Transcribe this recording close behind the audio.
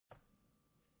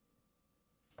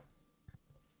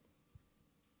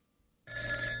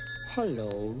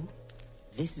Hello,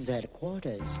 this is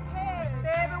headquarters. Hey,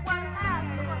 baby, what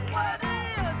happened? What it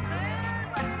is,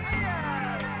 man? What it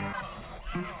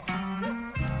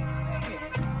is? Sing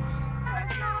it.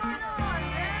 What's going on,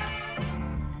 man?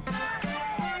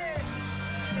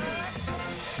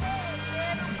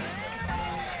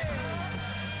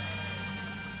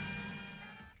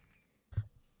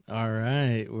 Hey, All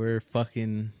right, we're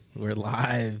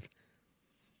live.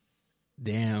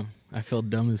 Damn, I feel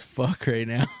dumb as fuck right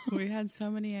now. We had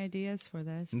so many ideas for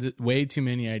this. Way too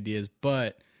many ideas,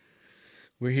 but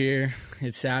we're here.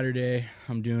 It's Saturday.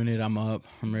 I'm doing it. I'm up.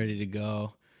 I'm ready to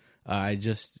go. I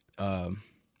just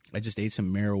ate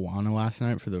some marijuana last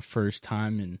night for the first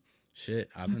time in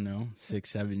I don't know,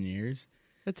 6-7 years.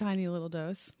 A tiny little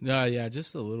dose. Yeah,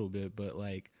 just a little bit, but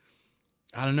like,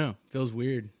 I don't know. Feels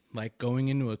weird. Like going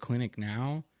into a clinic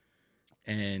now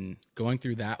and going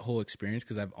through that whole experience,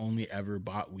 because I've only ever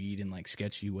bought weed in like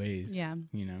sketchy ways. Yeah.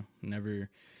 You know, never,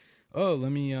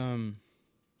 let me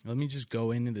just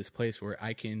go into this place where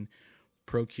I can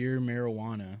procure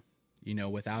marijuana, you know,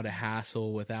 without a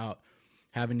hassle, without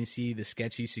having to see the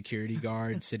sketchy security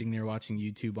guard sitting there watching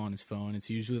YouTube on his phone.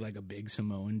 It's usually like a big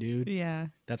Samoan dude. Yeah.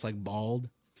 That's like bald.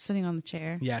 Sitting on the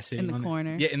chair. Yeah, sitting in the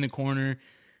corner. Yeah, in the corner.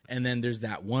 And then there's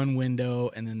that one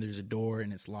window, and then there's a door,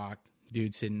 and it's locked.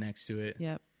 Dude sitting next to it.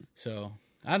 Yep. So,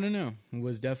 I don't know. It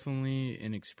was definitely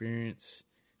an experience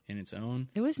in its own.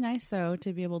 It was nice, though,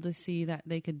 to be able to see that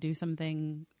they could do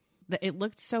something that it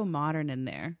looked so modern in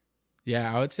there.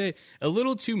 Yeah, I would say a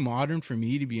little too modern for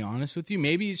me, to be honest with you.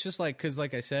 Maybe it's just like, because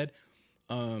like I said,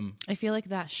 I feel like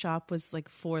that shop was like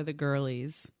for the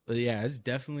girlies. yeah, it's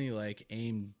definitely like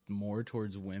aimed more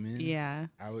towards women. Yeah.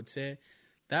 I would say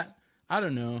that. I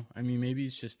don't know. I mean, maybe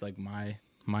it's just like my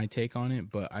take on it,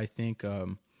 but I think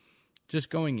just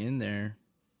going in there,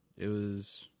 it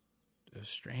was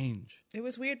strange. It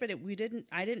was weird, but I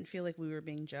didn't feel like we were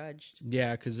being judged.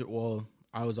 Yeah, because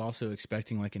I was also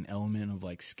expecting like an element of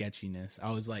like sketchiness.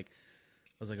 I was like,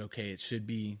 okay, it should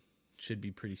be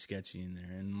pretty sketchy in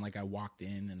there, and like I walked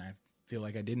in and I feel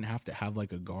like I didn't have to have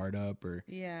like a guard up or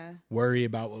worry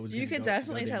about what was. You could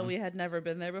definitely tell we had never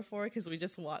been there before because we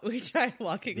tried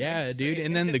walking. Yeah, dude.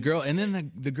 And then the girl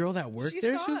that worked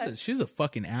there, she's a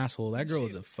fucking asshole. That girl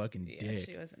was a fucking dick.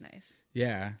 She wasn't nice.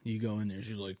 Yeah, you go in there,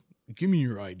 she's like, "Give me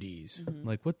your IDs." Mm-hmm.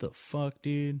 Like, what the fuck,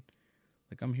 dude?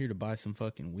 Like, I'm here to buy some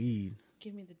fucking weed.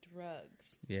 Give me the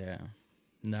drugs. Yeah,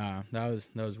 nah, that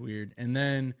was weird. And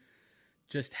then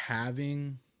just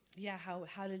having. Yeah,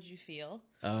 how did you feel?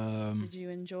 Did you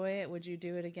enjoy it? Would you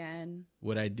do it again?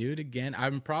 Would I do it again?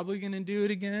 I'm probably going to do it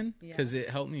again because it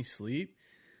helped me sleep.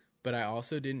 But I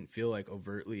also didn't feel like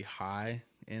overtly high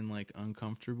and like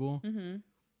uncomfortable. Mm-hmm.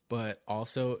 But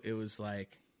also it was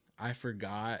like I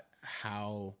forgot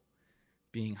how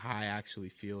being high actually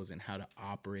feels and how to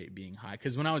operate being high.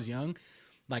 Because when I was young,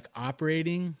 like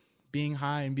operating being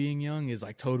high and being young is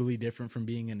like totally different from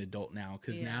being an adult now.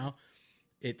 Because now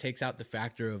it takes out the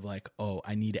factor of like, oh,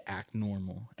 I need to act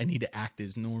normal. I need to act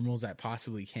as normal as I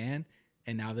possibly can.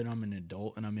 And now that I'm an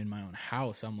adult and I'm in my own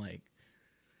house, I'm like,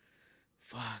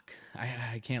 fuck,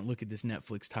 I can't look at this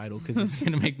Netflix title because it's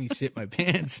going to make me shit my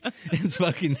pants. It's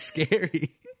fucking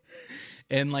scary.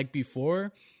 And like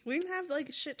before. We didn't have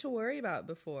like shit to worry about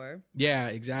before. Yeah,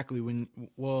 exactly. When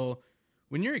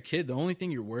you're a kid, the only thing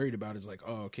you're worried about is like,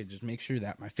 oh, okay, just make sure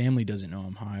that my family doesn't know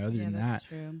I'm high. Other than that,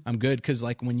 true. I'm good. Because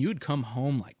like when you would come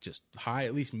home like just high,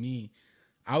 at least me,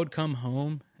 I would come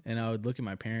home and I would look at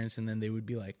my parents and then they would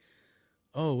be like,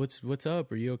 oh, what's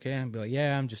up? Are you okay? I'd be like,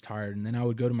 yeah, I'm just tired. And then I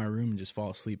would go to my room and just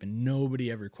fall asleep and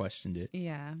nobody ever questioned it.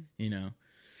 Yeah. You know?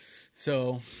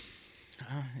 So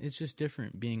it's just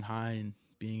different being high and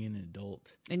being an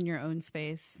adult. In your own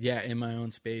space. Yeah, in my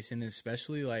own space. And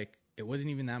especially like, it wasn't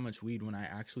even that much weed when I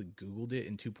actually Googled it,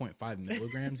 and 2.5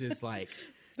 milligrams is like...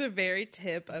 the very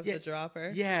tip of the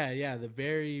dropper. Yeah, the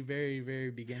very, very,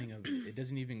 very beginning of it. It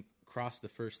doesn't even cross the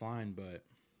first line, but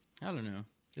I don't know.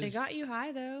 It got you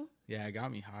high, though. Yeah, it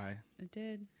got me high. It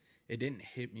did. It didn't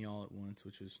hit me all at once,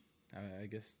 which was, I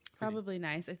guess... Probably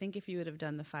nice. I think if you would have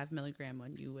done the 5 milligram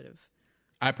one, you would have...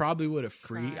 I probably would have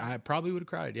I probably would have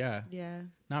cried, yeah. Yeah.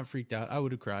 Not freaked out. I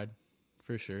would have cried,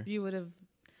 for sure. You would have...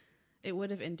 It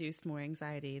would have induced more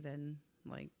anxiety than,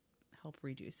 like, help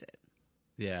reduce it.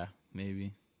 Yeah,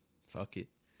 maybe. Fuck it.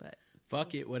 But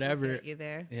fuck it, whatever. We'll get you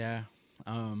there. Yeah.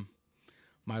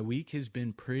 My week has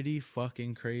been pretty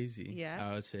fucking crazy. Yeah.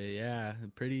 I would say, yeah.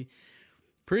 Pretty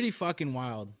fucking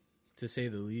wild, to say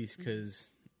the least, because,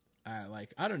 I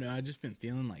don't know, I've just been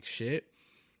feeling like shit.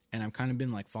 And I've kind of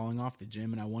been, like, falling off the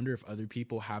gym. And I wonder if other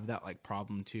people have that, like,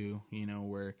 problem, too, you know,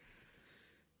 where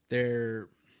they're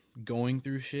going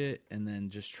through shit and then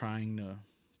just trying to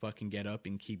fucking get up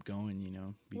and keep going, you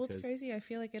know, Well, it's crazy. I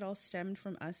feel like it all stemmed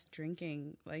from us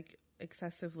drinking like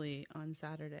excessively on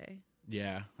Saturday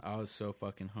yeah, I was so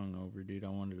fucking hungover, dude. I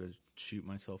wanted to shoot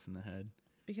myself in the head.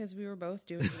 because we were both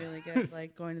doing really good,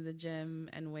 like going to the gym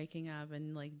and waking up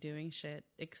and like doing shit.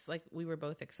 Like we were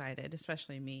both excited,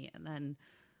 especially me. And then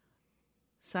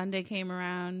Sunday came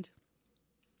around.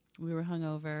 We were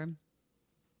hungover.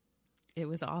 It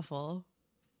was awful.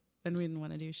 And we didn't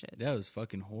want to do shit. That was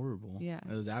fucking horrible. Yeah.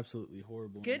 It was absolutely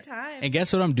horrible. Good time. And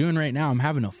guess what I'm doing right now? I'm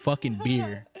having a fucking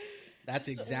beer. That's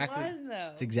Just exactly one, though.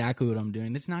 That's exactly what I'm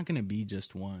doing. It's not going to be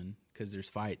just one because there's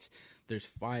fights. There's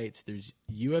fights. There's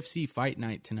UFC fight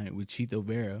night tonight with Chito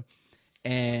Vera.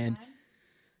 And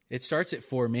it starts at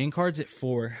 4. Main card's at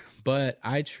 4. But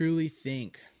I truly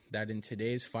think that in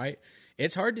today's fight,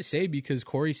 it's hard to say because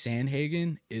Corey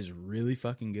Sandhagen is really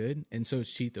fucking good. And so is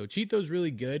Chito. Chito's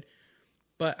really good.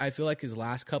 But I feel like his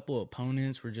last couple of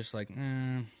opponents were just like,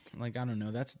 like, I don't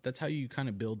know. That's how you kind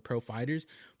of build pro fighters.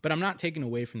 But I'm not taking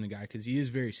away from the guy because he is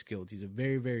very skilled. He's a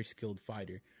very, very skilled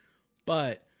fighter.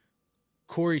 But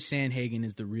Corey Sandhagen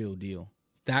is the real deal.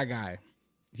 That guy,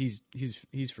 he's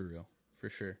for real, for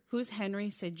sure. Who's Henry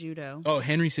Cejudo? Oh,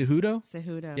 Henry Cejudo?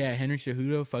 Cejudo. Yeah, Henry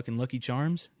Cejudo, fucking Lucky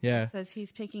Charms. Yeah. Says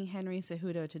he's picking Henry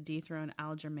Cejudo to dethrone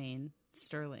Aljamain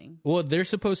Sterling. Well, they're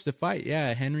supposed to fight.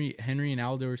 Yeah, Henry and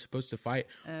Aldo are supposed to fight.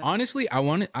 Honestly, I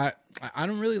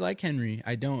don't really like Henry.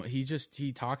 I don't.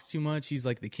 He talks too much. He's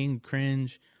like the king of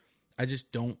cringe. I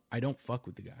don't fuck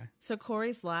with the guy. So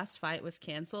Corey's last fight was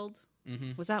canceled.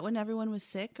 Mm-hmm. Was that when everyone was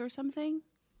sick or something?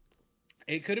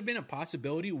 It could have been a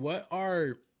possibility. What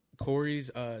are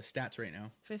Corey's stats right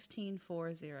now?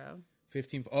 15-4-0.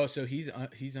 15. Oh, so he's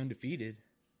undefeated.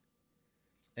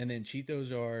 And then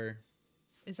Chito's are.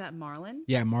 Is that Marlon?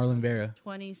 Yeah, Marlon Vera.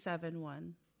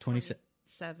 27-1. 27.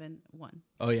 7-1.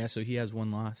 Oh yeah, so he has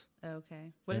 1 loss.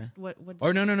 Okay. Yeah. What?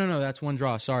 Or no, that's 1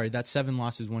 draw. Sorry, that's 7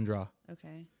 losses, 1 draw.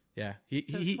 Okay. Yeah,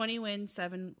 So 20 wins,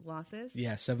 7 losses.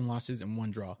 Yeah, 7 losses and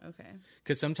 1 draw. Okay.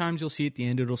 Because sometimes you'll see at the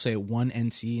end it'll say 1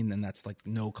 NC and then that's like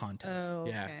no contest. Oh,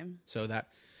 yeah. okay. So that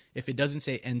if it doesn't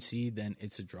say NC, then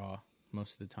it's a draw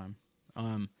most of the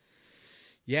time.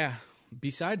 Yeah.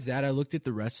 Besides that, I looked at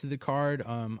the rest of the card.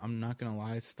 I'm not gonna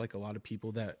lie, it's like a lot of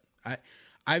people that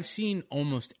I've seen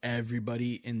almost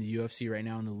everybody in the UFC right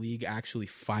now in the league actually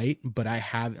fight, but I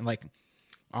haven't, like,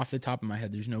 off the top of my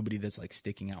head, there's nobody that's like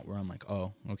sticking out where I'm like,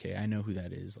 oh, okay, I know who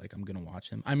that is. Like, I'm gonna watch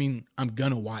them. I mean, I'm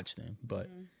gonna watch them, but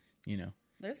you know,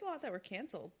 There's a lot that were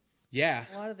canceled. yeah,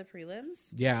 A lot of the prelims.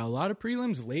 yeah, a lot of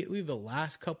prelims lately. The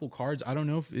last couple cards, I don't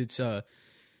know if it's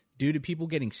due to people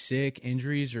getting sick,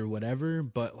 injuries, or whatever,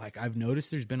 but like I've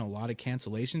noticed there's been a lot of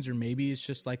cancellations, or maybe it's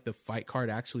just like the fight card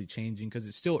actually changing because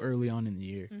it's still early on in the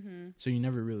year, so you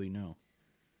never really know.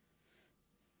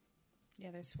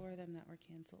 Yeah, there's 4 of them that were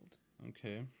canceled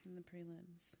Okay. in the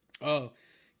prelims. Oh,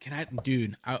 can I,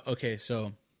 dude? Okay,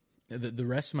 so the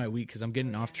rest of my week, because I'm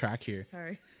getting off track here.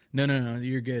 Sorry. No,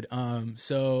 you're good.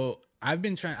 So I've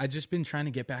just been trying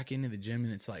to get back into the gym,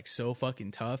 and it's like so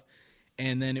fucking tough.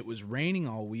 And then it was raining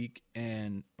all week,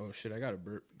 and oh shit, I got a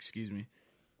burp. Excuse me.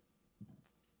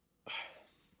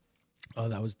 Oh,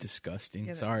 that was disgusting.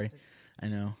 Yeah, Sorry. I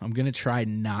know. I'm gonna try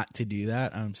not to do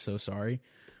that. I'm so sorry.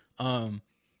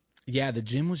 Yeah, the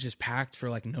gym was just packed for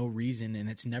like no reason, and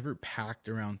it's never packed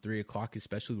around 3:00,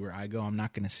 especially where I go. I'm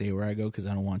not gonna say where I go because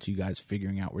I don't want you guys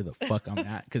figuring out where the fuck I'm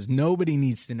at, because nobody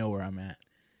needs to know where I'm at.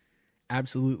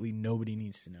 Absolutely nobody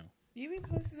needs to know. You be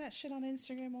posting that shit on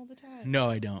Instagram all the time. No,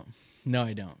 I don't.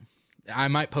 I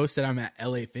might post that I'm at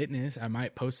LA Fitness. I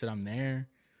might post that I'm there,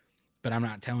 but I'm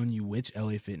not telling you which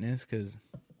LA Fitness because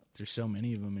there's so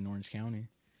many of them in Orange County.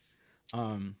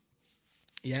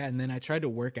 Yeah, and then I tried to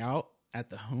work out at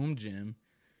the home gym,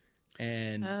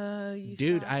 and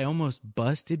dude, I almost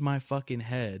busted my fucking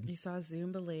head. You saw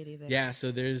Zumba lady there. Yeah,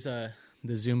 so there's the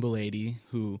Zumba lady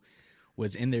who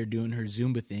was in there doing her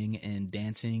Zumba thing and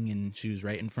dancing, and she was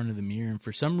right in front of the mirror, and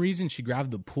for some reason she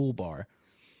grabbed the pull bar,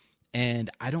 and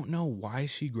I don't know why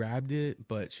she grabbed it,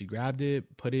 but she grabbed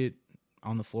it, put it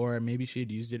on the floor. Maybe she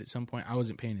had used it at some point. I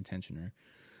wasn't paying attention to her,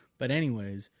 but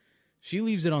anyways, she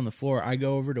leaves it on the floor. I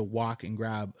go over to walk and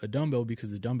grab a dumbbell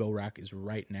because the dumbbell rack is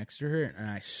right next to her, and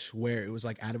I swear it was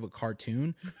like out of a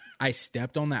cartoon. I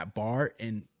stepped on that bar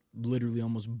and literally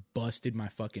almost busted my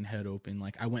fucking head open.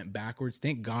 Like, I went backwards.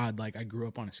 Thank God, like, I grew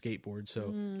up on a skateboard,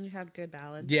 so You had good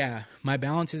balance. yeah, my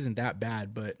balance isn't that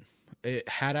bad, but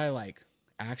had I like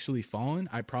actually fallen,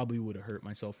 I probably would have hurt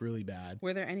myself really bad.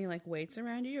 Were there any like weights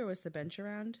around you, or was the bench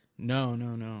around? No.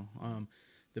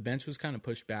 The bench was kind of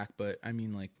pushed back, but I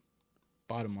mean, like,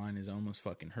 bottom line is I almost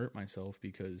fucking hurt myself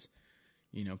because,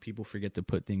 you know, people forget to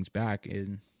put things back,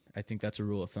 and I think that's a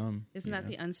rule of thumb. Isn't that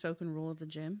the unspoken rule of the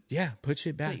gym? Yeah, put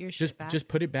shit back. Put your just shit back. just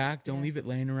put it back. Don't Yeah. leave it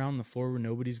laying around the floor where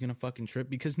nobody's gonna fucking trip,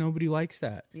 because nobody likes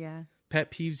that. Yeah. Pet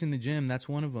peeves in the gym, that's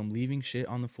one of them. Leaving shit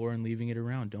on the floor and leaving it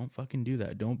around. Don't fucking do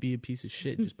that. Don't be a piece of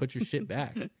shit. Just put your shit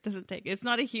back. It's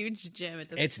not a huge gym. It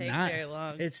doesn't It's take not very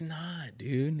long. It's not,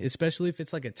 dude. Especially if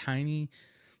it's like a tiny,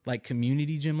 like,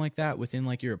 community gym like that within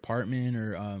like your apartment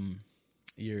or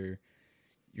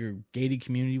your gated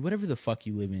community, whatever the fuck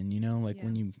you live in. You know, like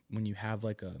when you have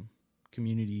like a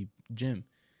community gym,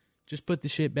 just put the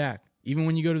shit back. Even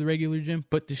when you go to the regular gym,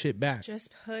 put the shit back.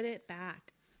 Just put it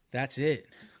back. That's it.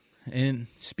 And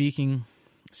speaking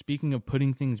of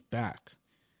putting things back,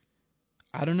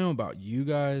 I don't know about you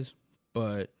guys,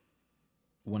 but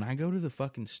when I go to the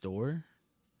fucking store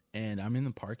and I'm in the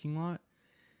parking lot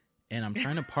and I'm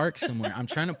trying to park somewhere, I'm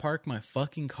trying to park my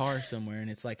fucking car somewhere, and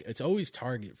it's like, it's always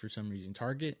Target for some reason.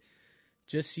 Target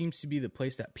just seems to be the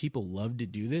place that people love to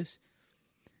do this.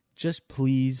 Just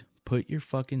please put your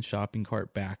fucking shopping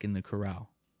cart back in the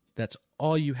corral. That's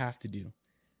all you have to do.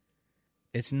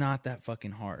 It's not that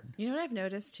fucking hard. You know what I've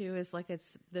noticed too is like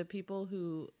it's the people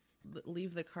who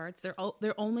leave the carts.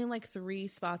 They're only like 3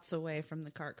 spots away from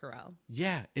the cart corral.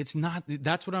 Yeah, it's not.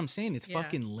 That's what I'm saying. It's Yeah.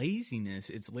 fucking laziness.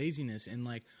 It's laziness. And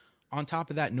like on top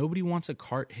of that, nobody wants a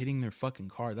cart hitting their fucking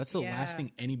car. That's the last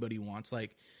thing anybody wants.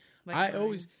 Like I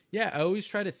mine. always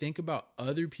try to think about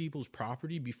other people's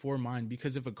property before mine,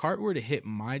 because if a cart were to hit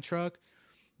my truck,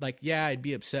 like, yeah, I'd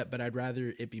be upset, but I'd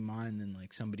rather it be mine than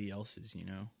like somebody else's, you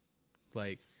know?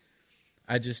 Like,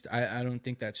 I don't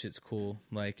think that shit's cool.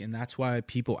 Like, and that's why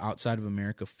people outside of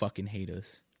America fucking hate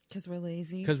us. Because we're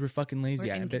lazy. Because we're fucking lazy.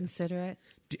 We're I bet- inconsiderate.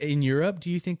 in Europe, do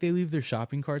you think they leave their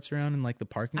shopping carts around in like the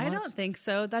parking I lots? don't think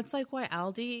so. That's like why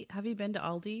Aldi. Have you been to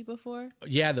Aldi before?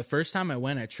 Yeah, the first time I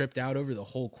went, I tripped out over the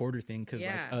whole quarter thing because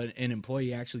Yeah. like an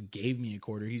employee actually gave me a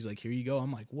quarter. He's like, "Here you go."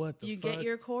 I'm like, "What the You fuck?" get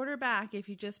your quarter back if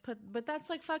you just put. But that's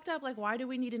like fucked up. Like, why do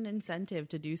we need an incentive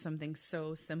to do something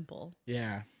so simple?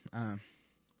 Yeah,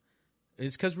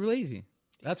 it's because we're lazy.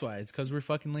 That's why. It's because we're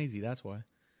fucking lazy. That's why.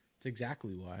 It's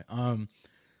exactly why.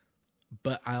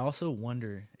 But I also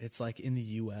wonder, it's like in the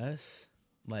U.S.,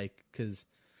 like, because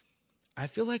I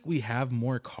feel like we have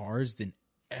more cars than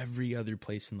every other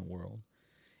place in the world.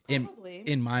 Probably.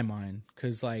 In my mind,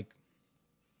 because like,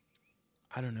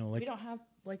 I don't know, like, We don't have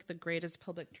like the greatest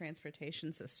public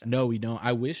transportation system. no, we don't. I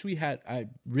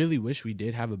really wish we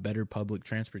did have a better public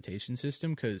transportation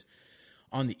system, because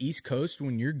on the East Coast,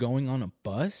 when you're going on a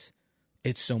bus,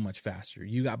 it's so much faster.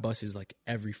 You got buses like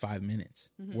every 5 minutes,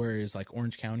 whereas like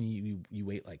Orange County, you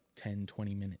wait like 10,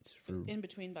 20 minutes for In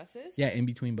between buses? yeah, in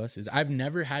between buses. I've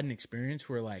never had an experience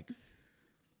where like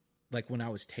when I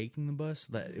was taking the bus,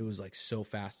 that it was like so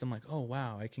fast. I'm like, oh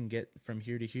wow, I can get from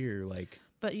here to here. Like,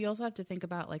 But you also have to think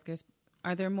about like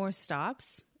are there more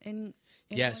stops in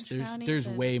yes, Orange County there's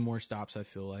than- way more stops, I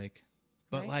feel like.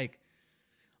 But Right? like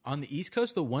on the East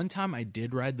Coast, the one time I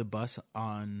did ride the bus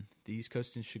on the East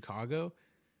Coast in Chicago,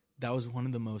 that was one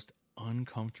of the most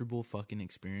uncomfortable fucking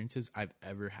experiences I've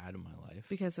ever had in my life.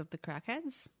 because of the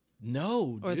crackheads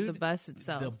No, or dude. the bus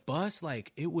itself. The bus,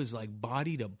 like, it was like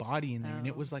body to body in there, and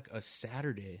it Oh. was like a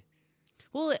Saturday.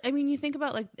 Well, I mean, you think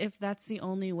about like if that's the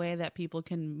only way that people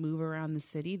can move around the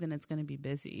city, then it's going to be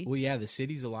busy. Well, yeah, the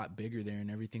city's a lot bigger there, and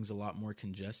everything's a lot more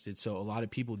congested. So a lot of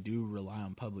people do rely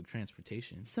on public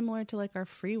transportation. Similar to like our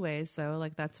freeways, though.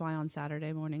 Like that's why on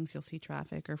Saturday mornings you'll see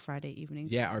traffic, or Friday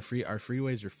evenings. Yeah, our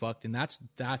freeways are fucked, and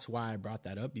that's why I brought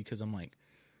that up, because I'm like,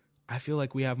 I feel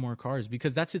like we have more cars,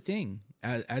 because that's the thing.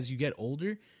 As you get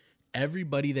older,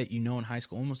 everybody that you know in high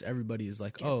school, almost everybody is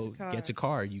like, gets a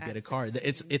car. You get a car.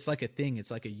 16. It's like a thing. It's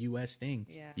like a U.S. thing.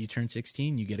 Yeah. You turn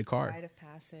 16, you get a car. Rite of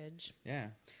passage.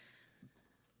 Yeah.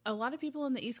 A lot of people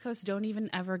on the East Coast don't even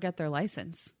ever get their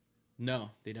license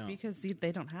No, they don't. because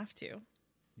they don't have to.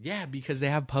 Yeah, because they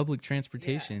have public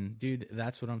transportation. Dude,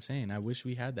 that's what I'm saying. I wish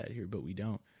we had that here, but we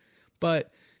don't.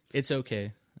 But it's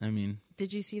okay. I mean,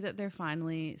 Did you see that they're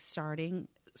finally starting,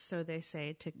 so they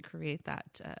say, to create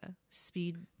that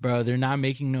speed? bro, they're not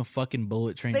making no fucking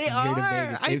bullet train They from here to are.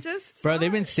 Vegas. I They've- just bro, saw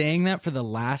they've been it. saying that for the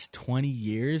last 20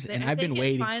 years, and I've been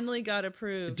waiting. It finally got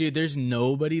approved. Dude, there's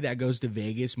nobody that goes to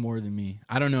Vegas more than me.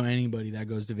 I don't know anybody that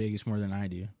goes to Vegas more than I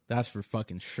do. That's for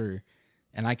fucking sure.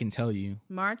 And I can tell you,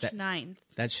 March 9th,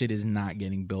 that shit is not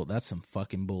getting built. That's some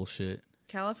fucking bullshit.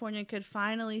 California could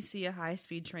finally see a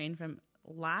high-speed train from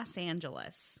Los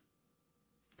Angeles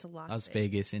to Las Las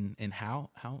Vegas and how?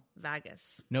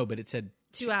 Vegas. No, but it said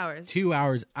 2 hours. 2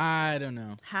 hours. I don't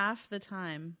know. Half the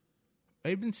time.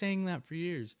 They've been saying that for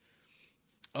years.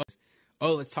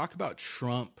 Oh, let's talk about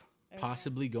Trump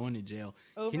possibly going to jail.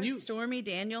 Over Can you Stormy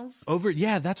Daniels?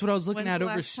 Yeah, that's what I was looking When's at the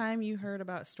over last time you heard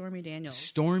about Stormy Daniels?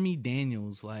 Stormy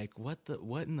Daniels. Like what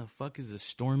in the fuck is a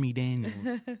Stormy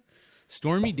Daniels?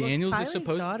 Stormy Daniels Kylie's is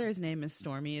supposed daughter's name is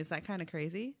Stormy. Is that kind of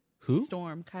crazy? Who?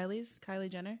 Storm. Kylie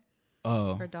Jenner.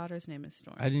 Oh, Her daughter's name is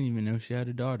Storm. I didn't even know she had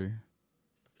a daughter.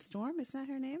 Storm? Isn't that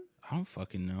her name? I don't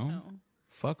fucking know. Oh.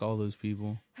 Fuck all those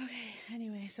people. Okay.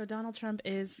 Anyway, so Donald Trump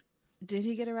did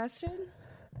he get arrested?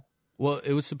 Well,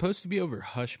 it was supposed to be over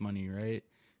hush money, right?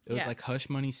 It was Yeah. like hush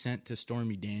money sent to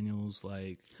Stormy Daniels.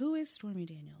 Like, Who is Stormy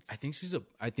Daniels? I think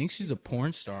she's a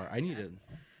porn star. I need to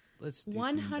let's do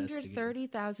some investigating.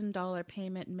 $130,000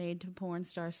 payment made to porn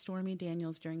star Stormy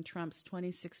Daniels during Trump's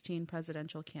 2016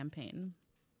 presidential campaign.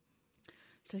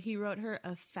 So he wrote her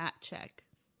a fat check.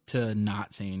 To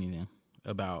not say anything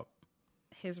about.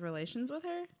 His relations with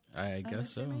her? I I'm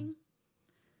guess so. assuming?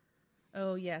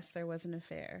 Oh, yes, there was an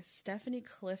affair. Stephanie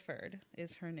Clifford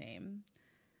is her name.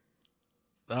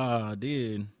 Oh,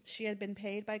 dude. She had been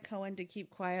paid by Cohen to keep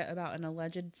quiet about an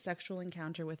alleged sexual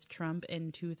encounter with Trump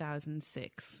in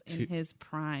 2006, in his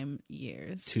prime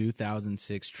years.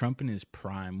 2006. Trump in his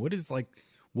prime. What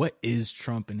is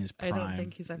Trump in his prime? I don't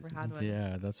think he's ever had one.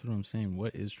 Yeah, that's what I'm saying.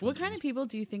 What is Trump? What kind of people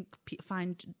do you think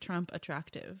find Trump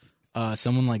attractive?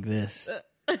 Someone like this.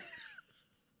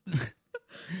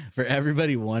 For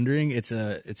everybody wondering, it's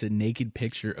a naked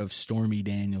picture of Stormy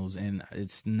Daniels, and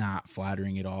it's not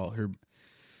flattering at all. Her,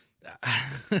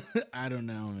 I don't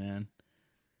know, man.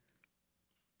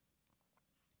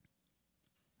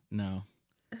 No,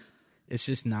 it's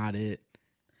just not it.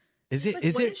 Is it? Like,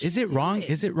 Is what it? is Is she it wrong?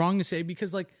 doing? Is it wrong to say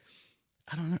because like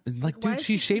I don't know, like why dude, is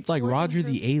she's she shaped like holding Roger her-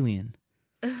 the Alien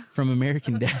from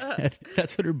American Dad.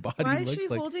 That's what her body Why is looks she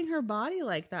like. holding her body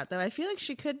like that, though? I feel like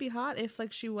she could be hot if,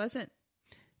 like, she wasn't.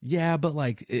 Yeah, but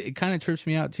like it kind of trips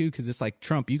me out too because it's like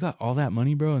Trump, you got all that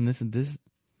money, bro, and this.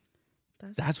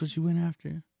 That's what you went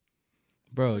after,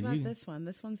 bro. What about You this one?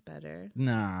 This one's better.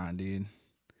 nah, dude.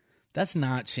 That's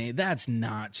not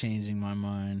changing my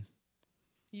mind.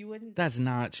 You wouldn't. That's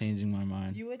not changing my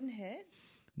mind. You wouldn't hit.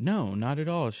 No, not at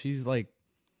all. She's like,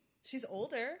 She's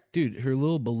older. dude, her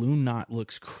little balloon knot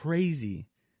looks crazy.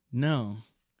 No,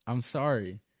 I'm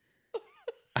sorry.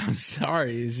 I'm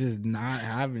sorry. It's just not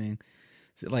happening.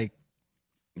 So, like,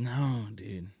 no,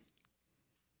 dude.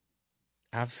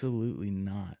 Absolutely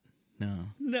not. No.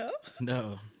 No.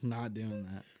 No, not doing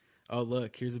that. Oh,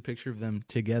 look, here's a picture of them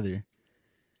together.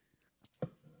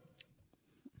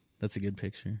 That's a good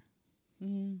picture.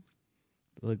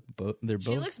 Look, they're both.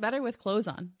 She looks better with clothes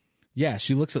on. Yeah,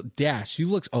 she looks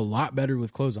a lot better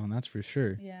with clothes on. That's for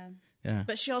sure. Yeah. Yeah.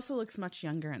 But she also looks much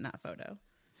younger in that photo.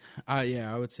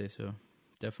 Yeah, I would say so.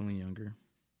 Definitely younger.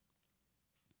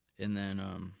 And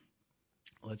then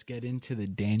let's get into the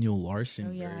Daniel Larson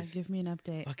Oh, yeah. verse. Give me an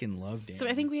update. Fucking love Daniel.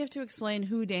 So I think we have to explain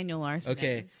who Daniel Larson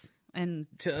Okay. is. And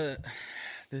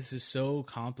This is so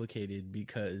complicated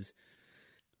because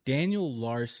Daniel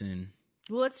Larson.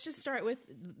 well, let's just start with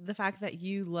the fact that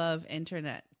you love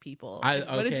internet people. What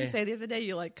What did you okay. say the other day?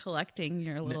 You like collecting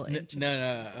your little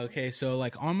internet. No. Okay, so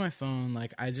like on my phone,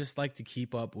 like I just like to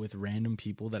keep up with random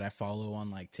people that I follow on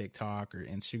like TikTok or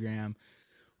Instagram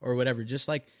or whatever. Just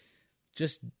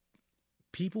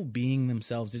people being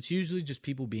themselves. It's usually just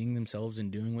people being themselves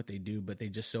and doing what they do, but they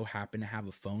just so happen to have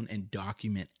a phone and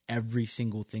document every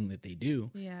single thing that they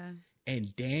do. Yeah.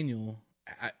 And Daniel,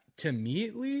 to me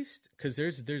at least, because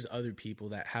there's other people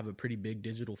that have a pretty big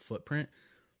digital footprint,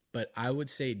 but I would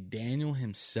say Daniel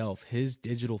himself, his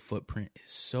digital footprint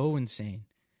is so insane.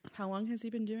 How long has he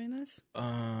been doing this?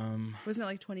 Wasn't it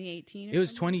like 2018? It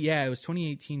was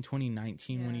 2018,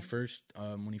 2019 when Yeah.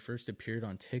 he first appeared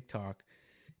on TikTok,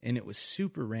 and it was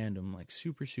super random, like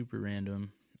super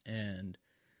random, and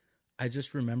I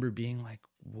just remember being like,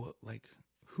 what, like,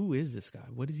 who is this guy?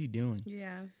 What is he doing?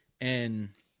 Yeah. And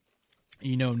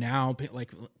you know, now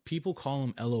like people call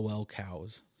them LOL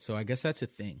cows, so I guess that's a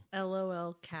thing.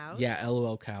 LOL cows? Yeah,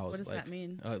 LOL cows. What does like, that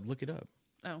mean? Look it up.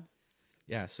 Oh.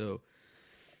 Yeah, so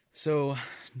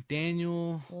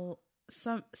Daniel. Well,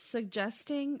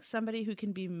 suggesting somebody who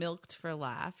can be milked for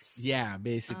laughs. Yeah,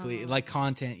 basically like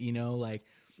content, you know, like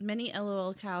Many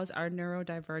LOL cows are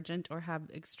neurodivergent or have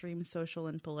extreme social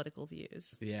and political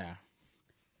views. yeah.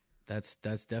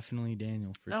 That's definitely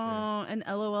Daniel for sure. Oh, an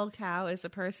LOL cow is a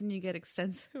person you get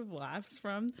extensive laughs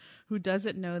from who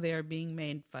doesn't know they are being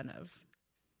made fun of.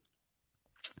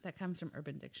 That comes from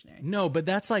Urban Dictionary. No, but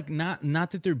that's like not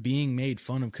that they're being made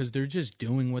fun of because they're just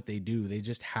doing what they do. They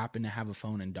just happen to have a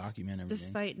phone and document everything.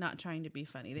 Despite not trying to be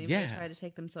funny. They Yeah. may try to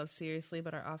take themselves seriously,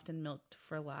 but are often milked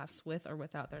for laughs with or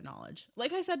without their knowledge.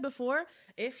 Like I said before,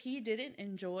 if he didn't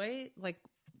enjoy, like,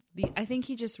 I think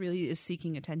he just really is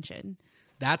seeking attention.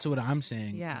 That's what I'm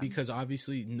saying. Yeah. Because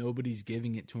obviously nobody's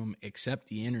giving it to him except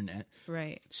the internet.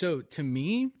 Right. So to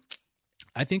me,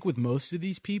 I think with most of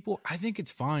these people, I think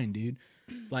it's fine, dude.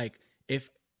 Like I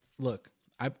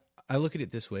look at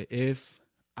it this way. If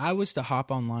I was to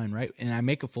hop online, right, and I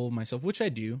make a fool of myself, which I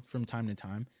do from time to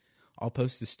time, I'll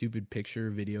post a stupid picture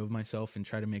or video of myself and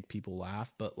try to make people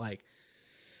laugh. But like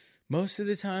most of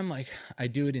the time, like I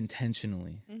do it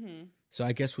intentionally. Mm-hmm. So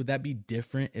I guess would that be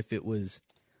different if it was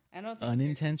I don't think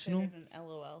unintentional? you're considered an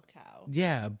LOL cow.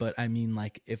 Yeah, but I mean,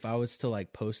 like, if I was to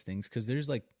like post things, because there's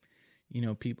like, you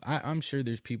know, people. I'm sure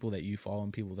there's people that you follow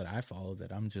and people that I follow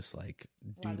that I'm just like,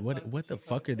 dude, what the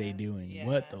fuck are they doing? Yeah.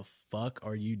 What the fuck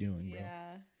are you doing, bro?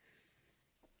 Yeah.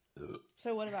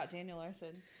 So what about Daniel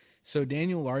Larson? So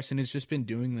Daniel Larson has just been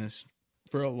doing this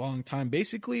for a long time,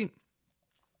 basically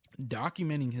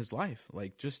documenting his life,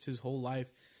 like just his whole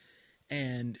life,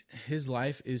 and his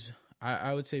life is,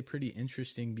 I would say, pretty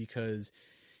interesting because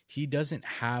he doesn't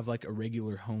have like a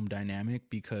regular home dynamic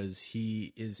because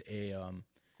he is a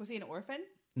Was he an orphan?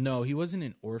 no, he wasn't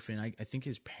an orphan. I think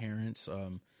his parents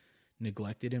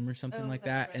neglected him or something like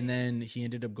that. right. And then he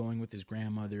ended up going with his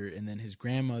grandmother, and then his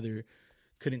grandmother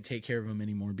couldn't take care of him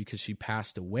anymore because she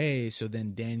passed away. So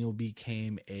then Daniel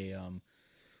became a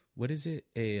what is it?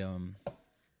 A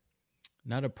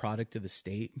not a product of the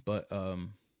state, but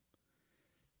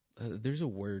there's a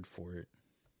word for it.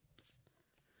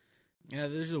 Yeah,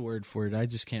 there's a word for it. I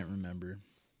just can't remember.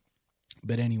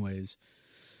 But anyways,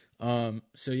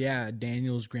 so yeah,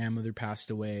 Daniel's grandmother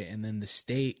passed away, and then the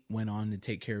state went on to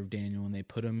take care of Daniel, and they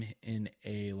put him in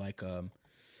a like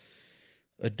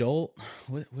adult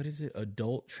what is it?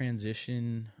 Adult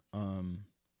transition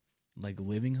like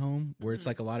living home where it's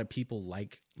like a lot of people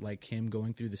like him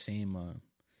going through the same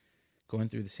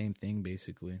thing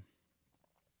basically.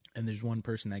 And there's one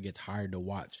person that gets hired to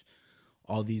watch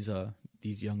all these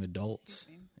young adults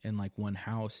in like one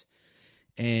house.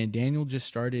 And Daniel just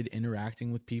started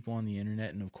interacting with people on the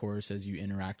internet. And of course, as you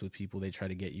interact with people, they try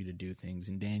to get you to do things.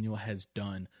 And Daniel has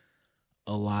done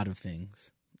a lot of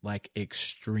things, like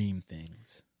extreme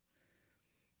things,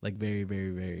 like very,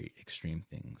 very, very extreme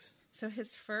things. So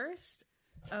his first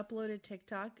uploaded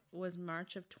TikTok was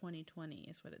March of 2020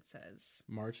 is what it says.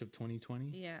 March of 2020?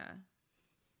 Yeah.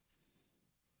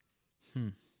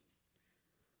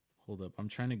 Hold up. I'm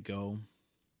trying to go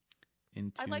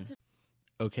into... I'd like to...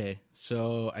 Okay,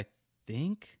 so I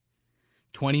think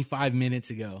 25 minutes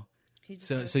ago.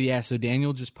 So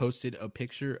Daniel just posted a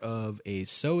picture of a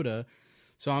soda.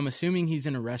 So I'm assuming he's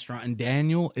in a restaurant, and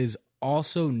Daniel is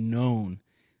also known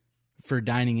for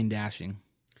dining and dashing.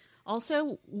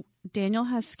 Also, Daniel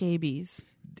has scabies.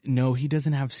 No, he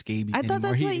doesn't have scabies I thought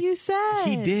anymore. that's what you said.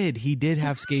 He did. He did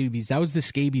have scabies. That was the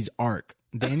scabies arc.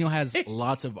 Daniel has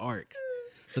lots of arcs.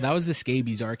 So that was the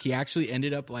scabies arc. He actually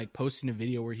ended up like posting a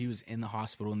video where he was in the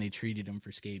hospital and they treated him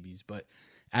for scabies. But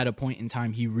at a point in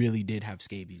time, he really did have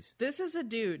scabies. This is a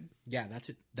dude. Yeah,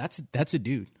 that's a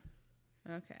dude.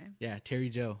 Okay. Yeah, Terry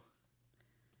Joe.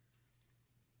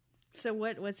 So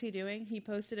what's he doing? He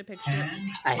posted a picture.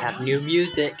 I have new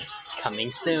music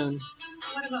coming soon.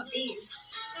 What about these?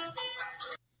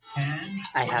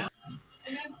 I have.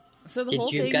 So the Did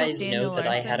whole you thing guys with Daniel know that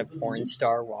I Larson, had a porn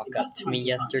star walk up to me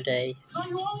yesterday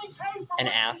and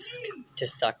ask to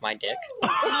suck my dick?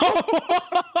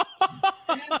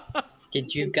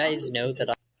 Did you guys know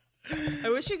that I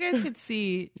wish you guys could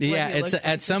see. Yeah, what he it's looks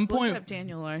at like. some Just look point- up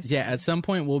Daniel Larson. Yeah, at some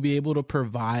point we'll be able to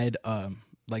provide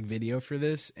like video for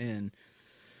this and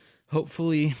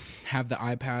hopefully have the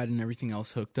iPad and everything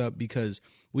else hooked up because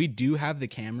we do have the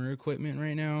camera equipment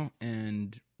right now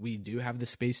and we do have the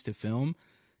space to film.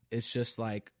 It's just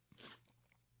like,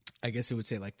 I guess it would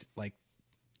say like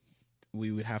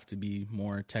we would have to be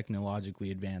more technologically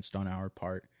advanced on our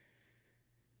part.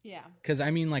 Yeah. Because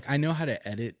I mean, like, I know how to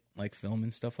edit like film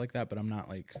and stuff like that, but I'm not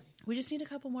like, We just need a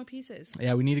couple more pieces.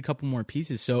 yeah, we need a couple more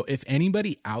pieces. So if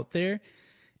anybody out there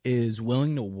is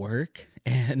willing to work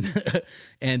and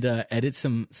edit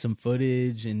some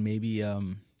footage and maybe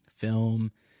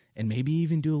film and maybe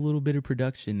even do a little bit of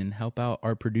production and help out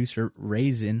our producer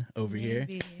Raisin over here.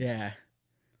 Yeah.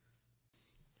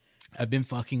 I've been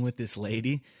fucking with this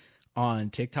lady on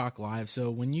TikTok Live. So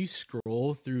when you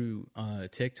scroll through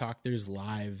TikTok, there's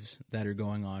lives that are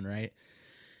going on, right?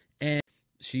 And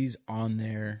she's on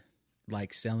there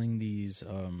like selling these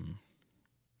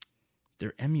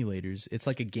they're emulators. It's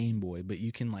like a Game Boy, but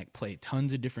you can like play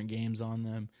tons of different games on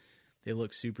them. They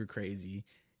look super crazy.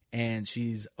 And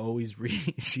she's always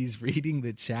she's reading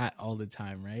the chat all the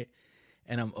time, right?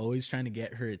 And I'm always trying to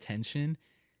get her attention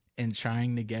and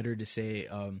trying to get her to say,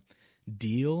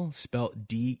 deal, spelt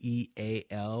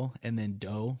DEAL, and then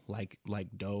dough, like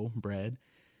dough bread,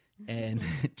 and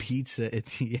pizza at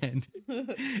the end.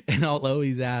 And I'll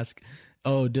always ask,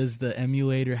 oh, does the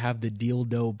emulator have the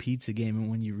dildo pizza game?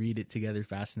 And when you read it together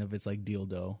fast enough, it's like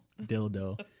dildo.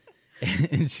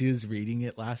 And she was reading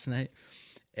it last night.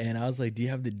 And I was like, do you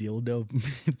have the dildo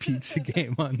pizza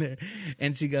game on there?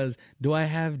 And she goes, do I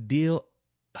have deal?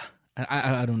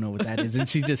 I don't know what that is. And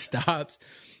she just stops.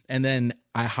 And then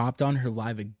I hopped on her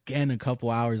live again a couple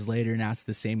hours later and asked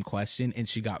the same question. And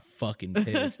she got fucking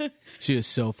pissed. She was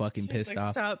so fucking pissed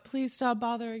off. Stop. Please stop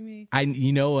bothering me.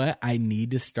 You know what? I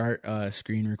need to start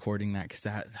screen recording that because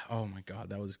oh my God,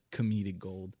 that was comedic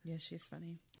gold. Yeah, she's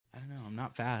funny. I don't know. I'm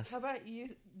not fast. How about you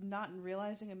not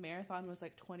realizing a marathon was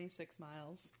like 26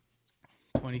 miles?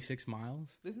 26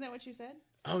 miles? Isn't that what you said?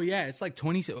 Oh, yeah. It's like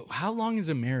 20. How long is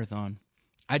a marathon?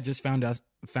 I just found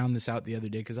this out the other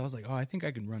day because I was like, oh, I think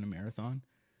I can run a marathon.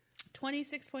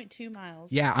 26.2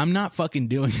 miles. Yeah, I'm not fucking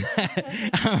doing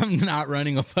that. I'm not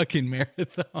running a fucking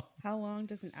marathon. How long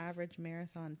does an average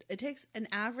marathon? It takes an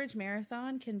average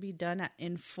marathon can be done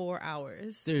in 4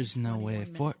 hours. There's no way.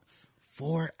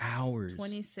 4 hours.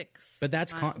 26. But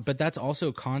that's miles. but that's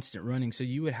also constant running. So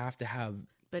you would have to have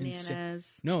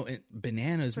Bananas.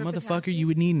 Bananas, For motherfucker. potassium? You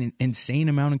would need an insane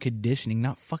amount of conditioning,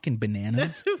 not fucking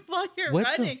bananas. While you're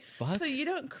What the running, fuck? so you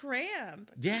don't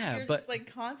cramp. Yeah, you're but- just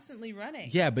like constantly running.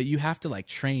 Yeah, but you have to like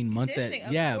train months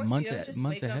Conditioning, months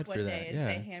wake ahead up one for day that. and Yeah.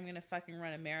 say, hey, I'm gonna fucking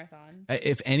run a marathon.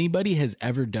 If anybody has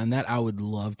ever done that, I would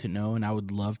love to know, and I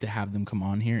would love to have them come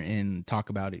on here and talk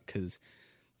about it. Because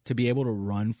to be able to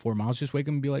run 4 miles, just wake up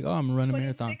and be like, "Oh, I'm gonna run a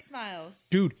marathon." 26 miles.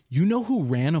 Dude, you know who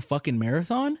ran a fucking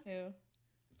marathon? Who?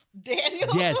 Daniel.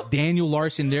 Yes, Daniel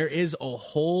Larson. There is a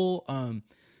whole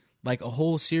like a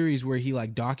whole series where he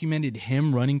like documented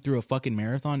him running through a fucking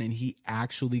marathon, and he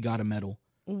actually got a medal.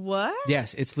 What?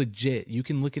 Yes, it's legit. You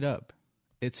can look it up.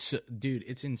 Dude,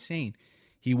 it's insane.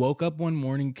 He woke up one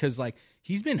morning because like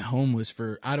he's been homeless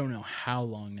for I don't know how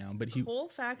long now, but he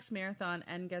Colfax Marathon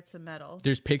and gets a medal.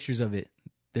 there's pictures of it.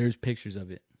 There's pictures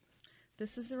of it.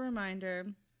 This is a reminder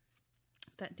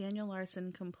that Daniel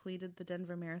Larson completed the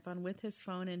Denver Marathon with his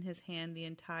phone in his hand the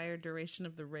entire duration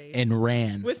of the race, And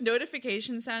ran. with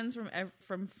notification sounds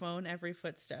from phone every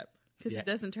footstep because Yeah. he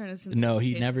doesn't turn his No,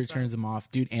 he never notifications turns on. them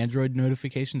off. Dude, Android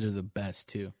notifications are the best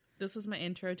too. This was my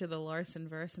intro to the Larson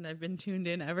verse, and I've been tuned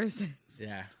in ever since.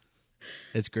 Yeah.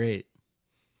 It's great.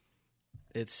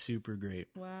 It's super great.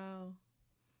 Wow.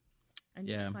 I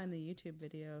need Yeah. to find the YouTube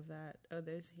video of that. Oh,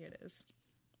 here it is.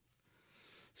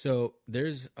 So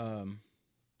there's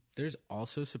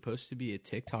also supposed to be a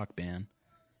TikTok ban.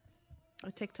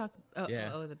 A TikTok. Oh, Yeah.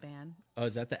 the ban. Oh,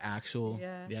 is that the actual?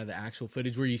 Yeah. The actual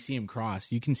footage where you see him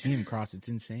cross. You can see him cross. It's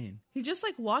insane. He just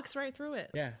like walks right through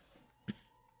it. Yeah.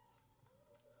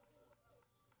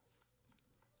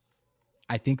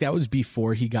 I think that was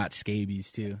before he got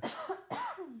scabies too.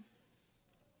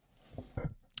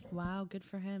 Wow, good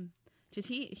for him. Did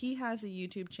he has a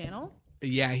YouTube channel?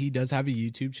 Yeah, he does have a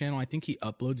YouTube channel. I think he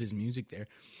uploads his music there.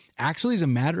 Actually, as a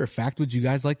matter of fact, would you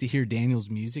guys like to hear Daniel's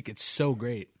music? It's so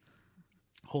great.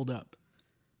 Hold up.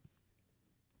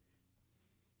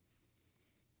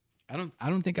 I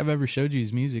don't think I've ever showed you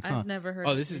his music, huh? I've never heard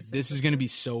Oh, his this is music this is going to be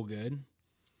so good.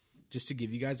 Just to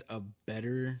give you guys a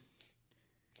better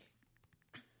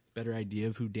idea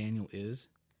of who Daniel is.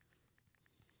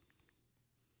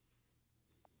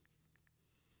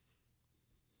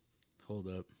 Hold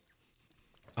up.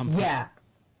 Yeah.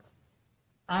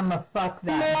 I'ma fuck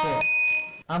that bitch.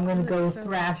 I'm gonna go so-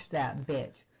 thrash that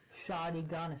bitch. Shawty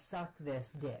gonna suck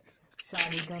this dick.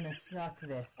 Shawty gonna suck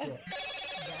this dick.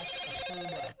 That's a pull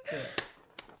up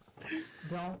bitch.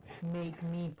 Don't make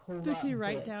me pull up. Does he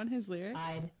write bitch. down his lyrics?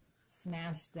 I'd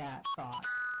smash that thought.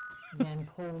 Then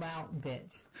pull out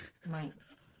bitch. Might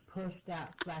push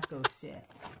that flacco shit.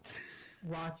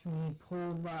 Watch me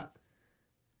pull up.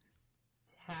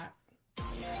 Tap.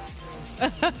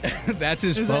 That's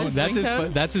his Is that phone. his That's his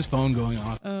ringtone? that's his phone going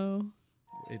off. Oh.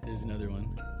 Wait, there's another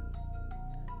one.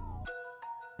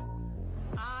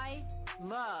 I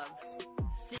love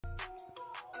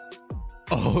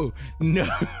Oh no,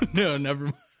 no, never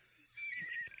mind.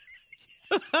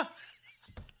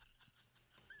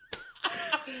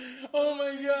 Oh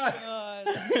my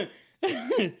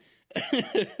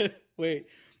god. Wait,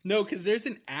 no, because there's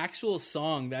an actual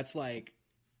song that's like.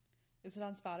 Is it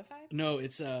on Spotify? No,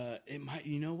 it's it might.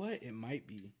 You know what? It might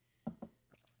be.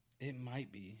 It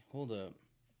might be. Hold up.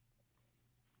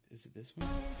 Is it this one?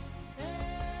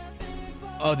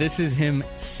 Oh, this is him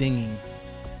singing.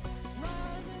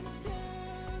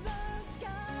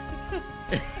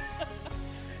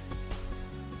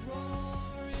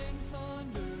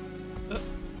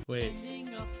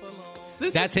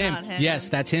 That's is him. not him. Yes,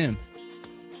 that's him.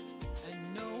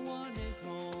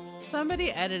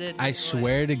 Somebody edited. I his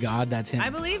swear to God, that's him. voice. I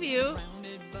believe you,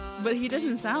 but he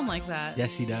doesn't sound like that.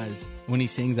 Yes, he does. When he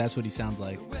sings, that's what he sounds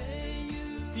like.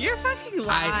 You're fucking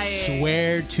lying. I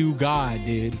swear to God,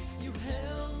 dude.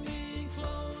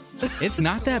 It's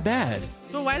not that bad.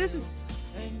 But why doesn't?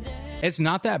 It's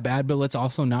not that bad, but let's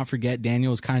also not forget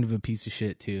Daniel is kind of a piece of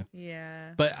shit too.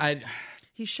 Yeah. But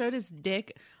He showed his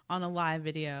dick on a live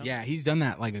video. yeah, he's done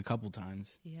that like a couple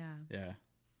times. Yeah. Yeah.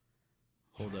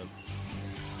 Hold up.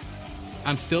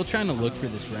 I'm still trying to look for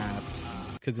this rap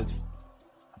because it's.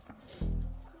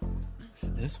 Is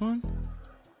it this one?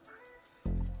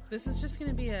 This is just going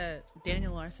to be a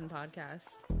Daniel Larson podcast.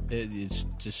 It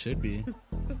just should be.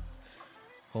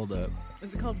 Hold up.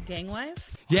 Is it called Gang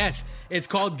Life? Yes, it's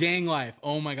called Gang Life.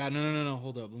 Oh my God. No.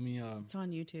 Hold up. Let me. It's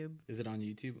on YouTube. Is it on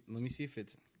YouTube? Let me see if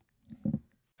it's.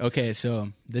 Okay, so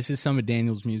this is some of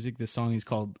Daniel's music. This song is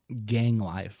called Gang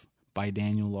Life by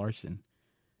Daniel Larson.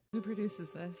 Who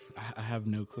produces this? I have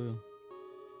no clue.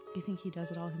 Do you think he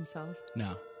does it all himself?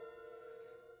 No.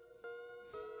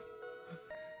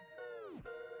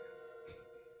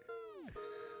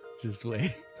 Just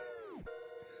wait.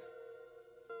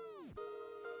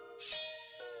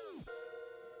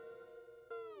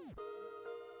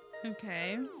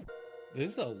 Okay.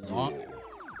 This is a long.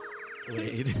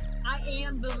 Wait. I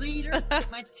am the leader.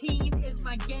 My team is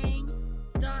my gang.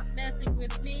 Stop messing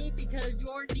with me because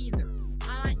you're neither.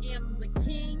 I am the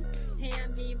king.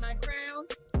 Hand me my crown.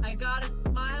 I got a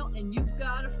smile and you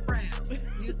got a frown.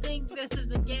 You think this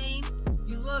is a game?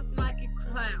 You look like a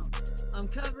clown. I'm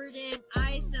covered in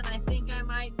ice and I think I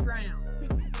might drown.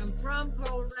 I'm from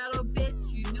Colorado, bitch.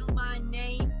 You know my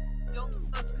name. Don't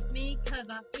fuck with me cause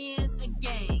I'm in a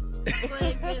gang.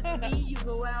 Play with me, you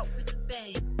go out with a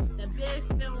bang. That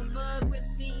bitch fell in love with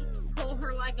me. Pull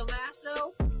her like a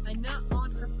lasso. I nut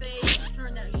on her face.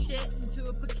 Turn that shit into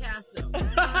a Picasso.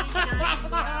 Shine,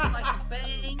 go out like a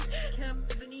bang.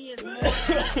 Company is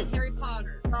more than Harry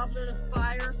Potter. Goblet of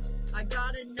fire. I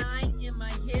got a 9 in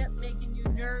my hip, making you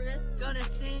nervous. Gonna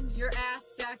send your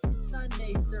ass back to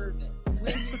Sunday service.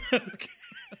 When you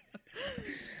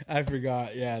I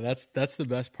forgot. Yeah, that's the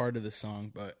best part of the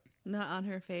song. But Nut on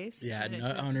her face. yeah, Turn it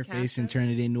nut into a on her Picasso? face and turn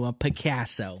it into a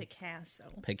Picasso.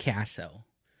 Picasso.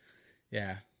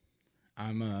 Yeah,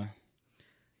 I'm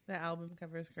The album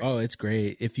cover is great. Oh, it's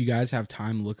great. If you guys have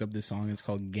time, look up this song. It's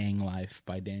called Gang Life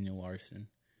by Daniel Larson.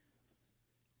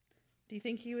 Do you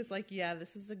think he was like, yeah,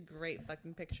 this is a great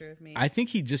fucking picture of me? I think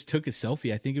he just took a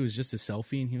selfie. I think it was just a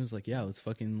selfie, and he was like, yeah, let's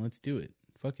do it.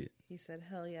 Fuck it. He said,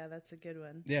 hell yeah, that's a good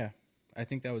one. Yeah, I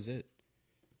think that was it.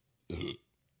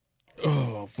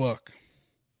 Oh, fuck.